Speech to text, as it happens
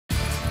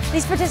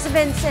these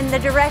participants and the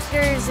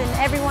directors and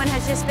everyone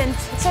has just been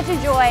such a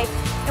joy,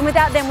 and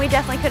without them we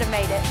definitely could have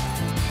made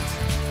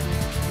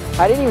it.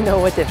 I didn't even know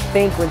what to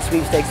think when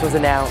sweepstakes was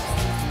announced.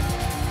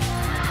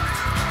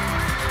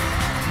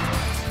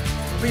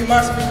 We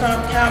must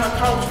become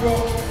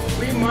countercultural.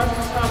 We must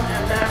become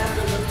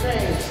ambassadors of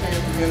change,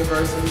 Samford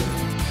University.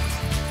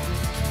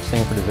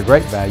 Samford is a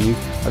great value,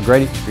 a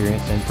great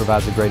experience, and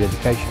provides a great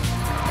education.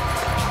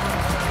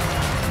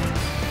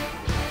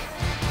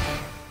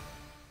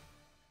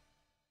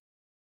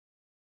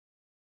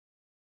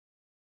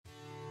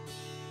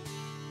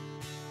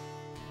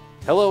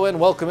 Hello and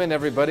welcome in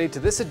everybody to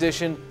this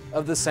edition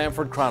of the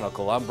Samford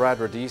Chronicle. I'm Brad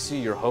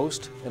Radisi, your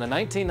host and a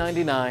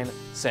 1999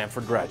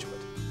 Samford graduate.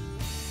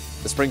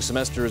 The spring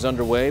semester is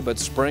underway, but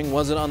spring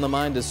wasn't on the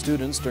mind of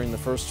students during the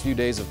first few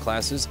days of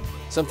classes.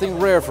 Something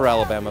rare for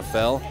Alabama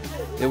fell.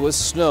 It was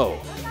snow.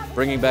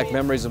 Bringing back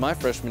memories of my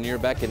freshman year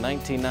back in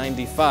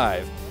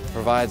 1995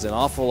 provides an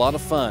awful lot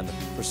of fun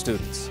for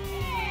students.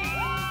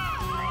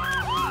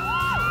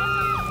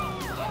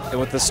 And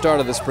with the start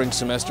of the spring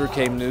semester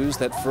came news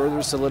that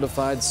further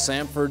solidified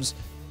Samford's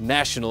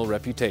national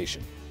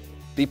reputation.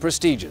 The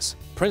prestigious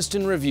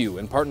Princeton Review,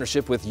 in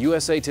partnership with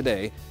USA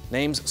Today,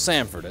 names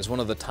Samford as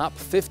one of the top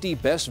 50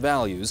 best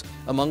values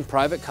among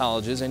private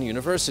colleges and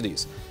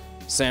universities.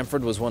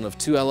 Samford was one of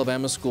 2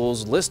 Alabama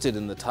schools listed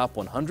in the top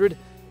 100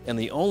 and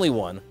the only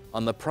one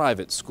on the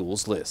private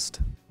schools list.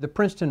 The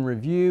Princeton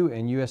Review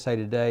and USA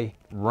Today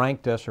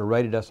ranked us or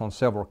rated us on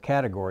several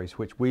categories,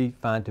 which we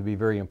find to be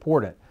very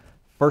important.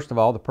 First of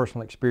all, the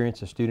personal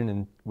experience a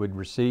student would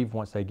receive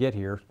once they get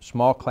here,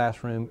 small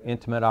classroom,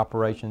 intimate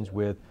operations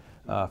with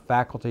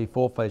faculty,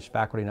 full-fledged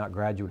faculty, not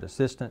graduate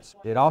assistants.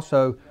 It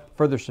also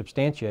further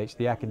substantiates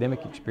the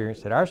academic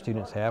experience that our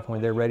students have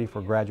when they're ready for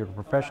graduate or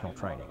professional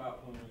training.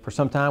 For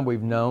some time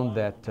we've known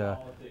that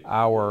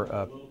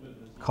our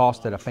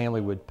costs that a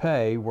family would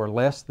pay were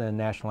less than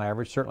national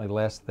average, certainly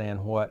less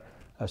than what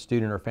a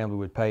student or family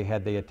would pay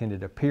had they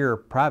attended a peer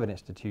private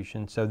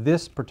institution. So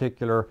this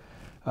particular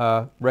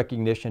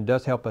recognition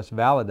does help us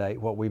validate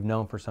what we've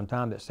known for some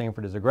time, that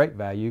Samford is a great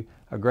value,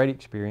 a great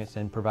experience,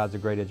 and provides a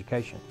great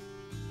education.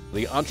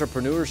 The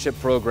entrepreneurship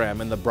program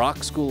in the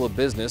Brock School of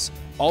Business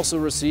also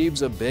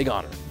receives a big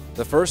honor.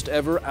 The first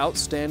ever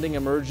Outstanding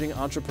Emerging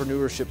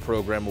Entrepreneurship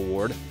Program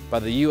Award by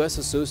the U.S.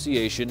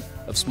 Association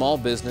of Small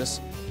Business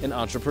and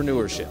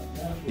Entrepreneurship.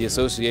 The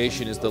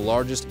association is the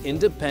largest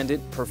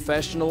independent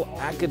professional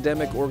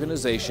academic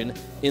organization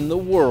in the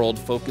world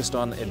focused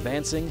on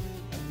advancing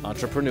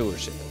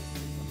entrepreneurship.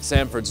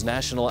 Samford's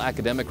national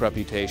academic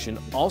reputation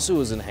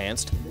also is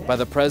enhanced by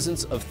the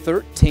presence of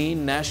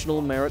 13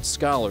 National Merit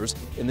Scholars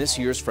in this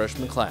year's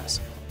freshman class.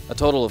 A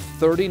total of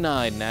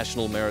 39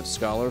 National Merit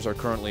Scholars are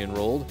currently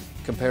enrolled,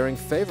 comparing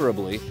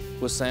favorably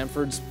with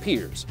Samford's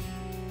peers.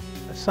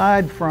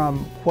 Aside from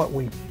what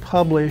we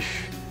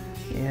publish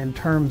in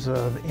terms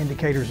of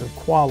indicators of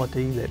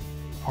quality that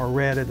are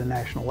read at the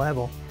national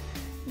level,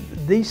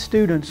 these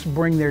students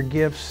bring their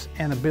gifts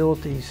and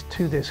abilities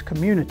to this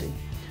community.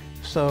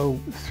 So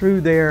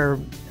through their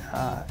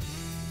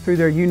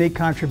unique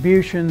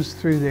contributions,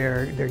 through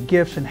their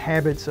gifts and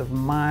habits of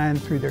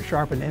mind, through their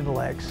sharpened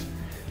intellects,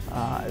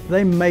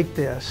 they make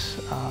this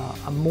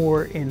a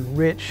more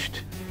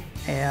enriched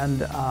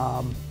and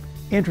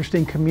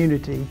interesting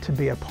community to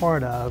be a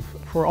part of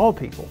for all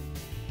people.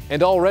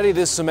 And already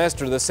this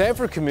semester, the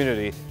Samford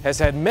community has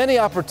had many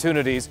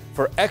opportunities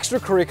for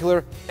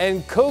extracurricular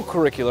and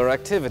co-curricular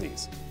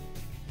activities.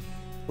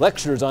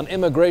 Lectures on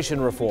immigration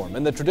reform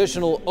and the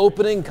traditional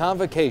opening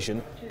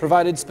convocation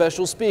provided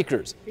special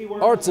speakers.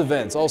 Arts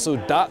events also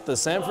dot the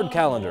Samford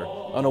calendar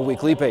on a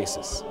weekly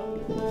basis.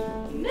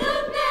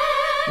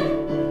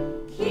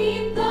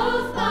 Keep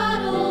those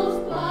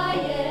bottles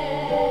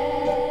quiet.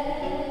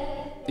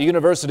 The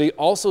university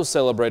also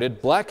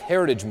celebrated Black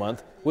Heritage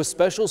Month with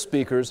special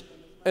speakers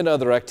and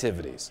other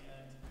activities.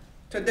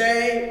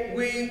 Today,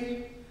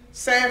 we,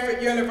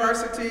 Samford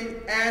University,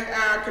 and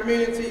our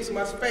communities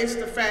must face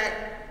the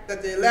fact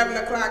that the 11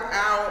 o'clock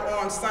hour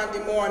on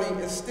Sunday morning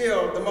is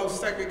still the most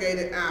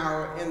segregated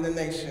hour in the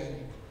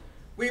nation.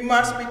 We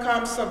must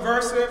become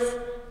subversive.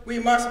 We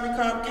must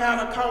become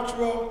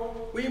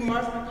countercultural. We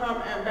must become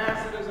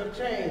ambassadors of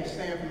change,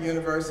 Samford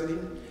University.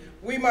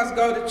 We must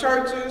go to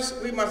churches,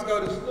 we must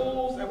go to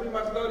schools, and we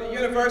must go to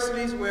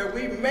universities where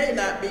we may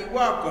not be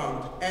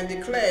welcomed and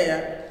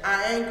declare,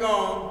 I ain't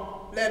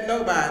gonna let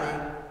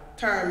nobody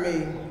turn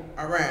me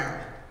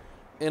around.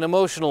 An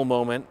emotional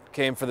moment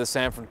came for the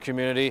Samford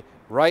community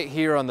right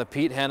here on the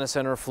Pete Hanna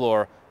Center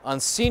floor on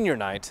senior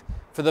night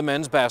for the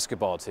men's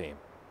basketball team.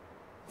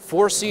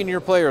 4 senior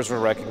players were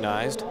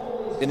recognized,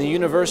 and the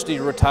university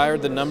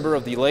retired the number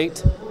of the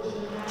late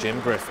Jim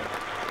Griffin.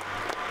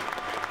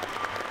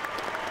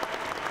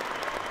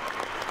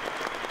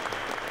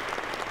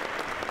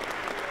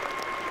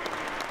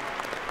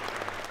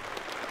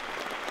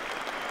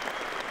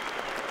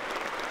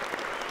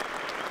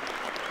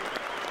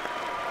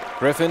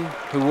 Griffin,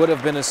 who would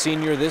have been a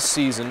senior this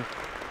season,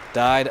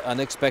 died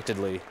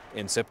unexpectedly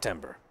in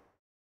September.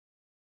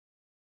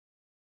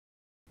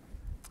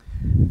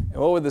 And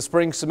And what would the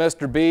spring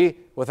semester be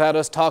without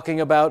us talking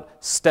about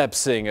step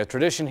sing, a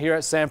tradition here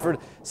at Samford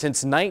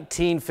since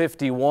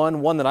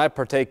 1951, one that I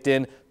partaked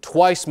in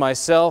twice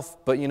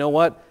myself. But you know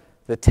what?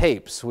 The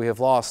tapes. We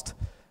have lost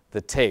the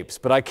tapes.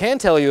 But I can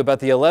tell you about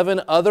the 11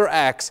 other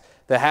acts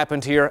that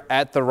happened here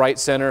at the Wright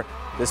Center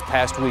this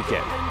past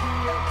weekend.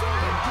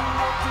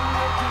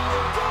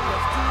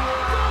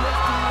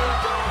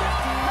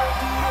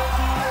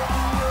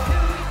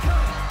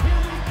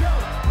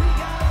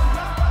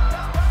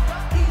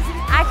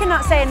 I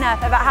cannot say enough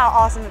about how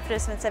awesome the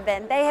participants have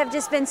been. They have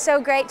just been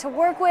so great to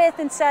work with,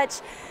 and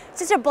such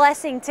a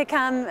blessing to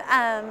come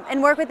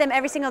and work with them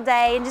every single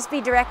day and just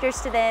be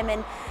directors to them,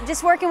 and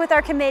just working with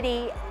our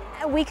committee.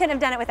 We couldn't have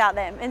done it without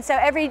them. And so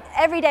every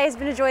day has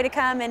been a joy to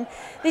come, and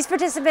these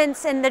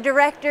participants and the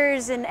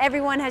directors and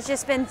everyone has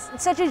just been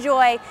such a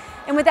joy,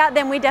 and without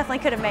them we definitely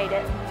could have made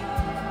it.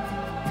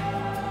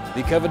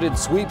 The coveted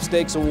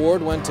sweepstakes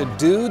award went to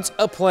Dudes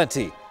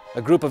Aplenty,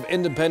 a group of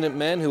independent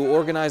men who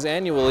organize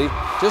annually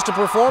just to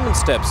perform in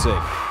step sing.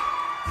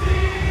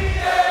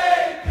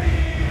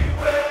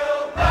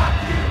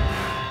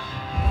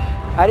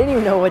 I didn't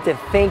even know what to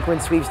think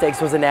when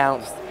sweepstakes was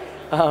announced.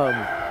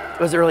 It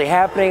wasn't really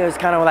happening. It was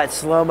kind of that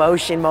slow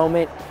motion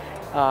moment.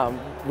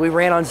 We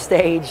ran on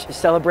stage,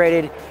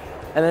 celebrated,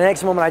 and the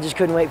next moment I just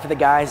couldn't wait for the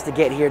guys to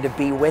get here to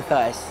be with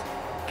us,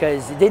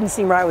 because it didn't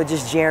seem right with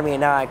just Jeremy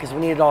and I, because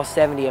we needed all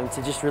 70 of them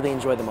to just really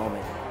enjoy the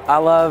moment. I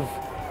love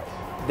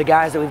the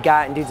guys that we've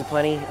got in Dudes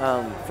Aplenty,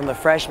 from the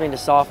freshmen to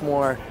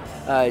sophomore,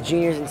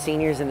 juniors and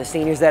seniors, and the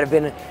seniors that have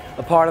been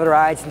a part of the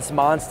ride since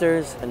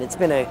Monsters. And it's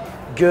been a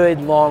good,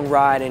 long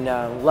ride, and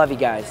love you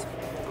guys.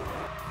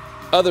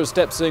 Other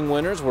step sing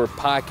winners were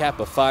Pi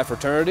Kappa Phi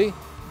fraternity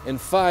and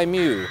Phi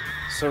Mu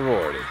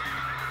sorority.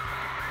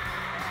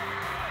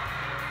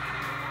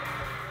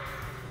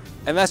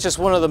 And that's just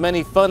one of the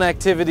many fun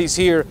activities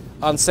here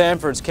on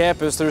Samford's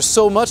campus. There's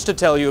so much to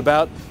tell you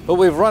about, but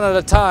we've run out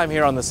of time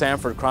here on the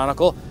Samford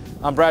Chronicle.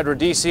 I'm Brad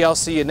Rodisi. I'll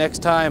see you next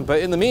time. But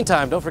in the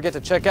meantime, don't forget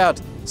to check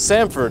out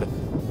samford.edu.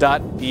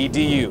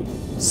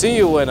 See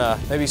you when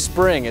maybe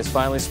spring is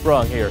finally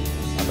sprung here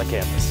on the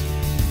campus.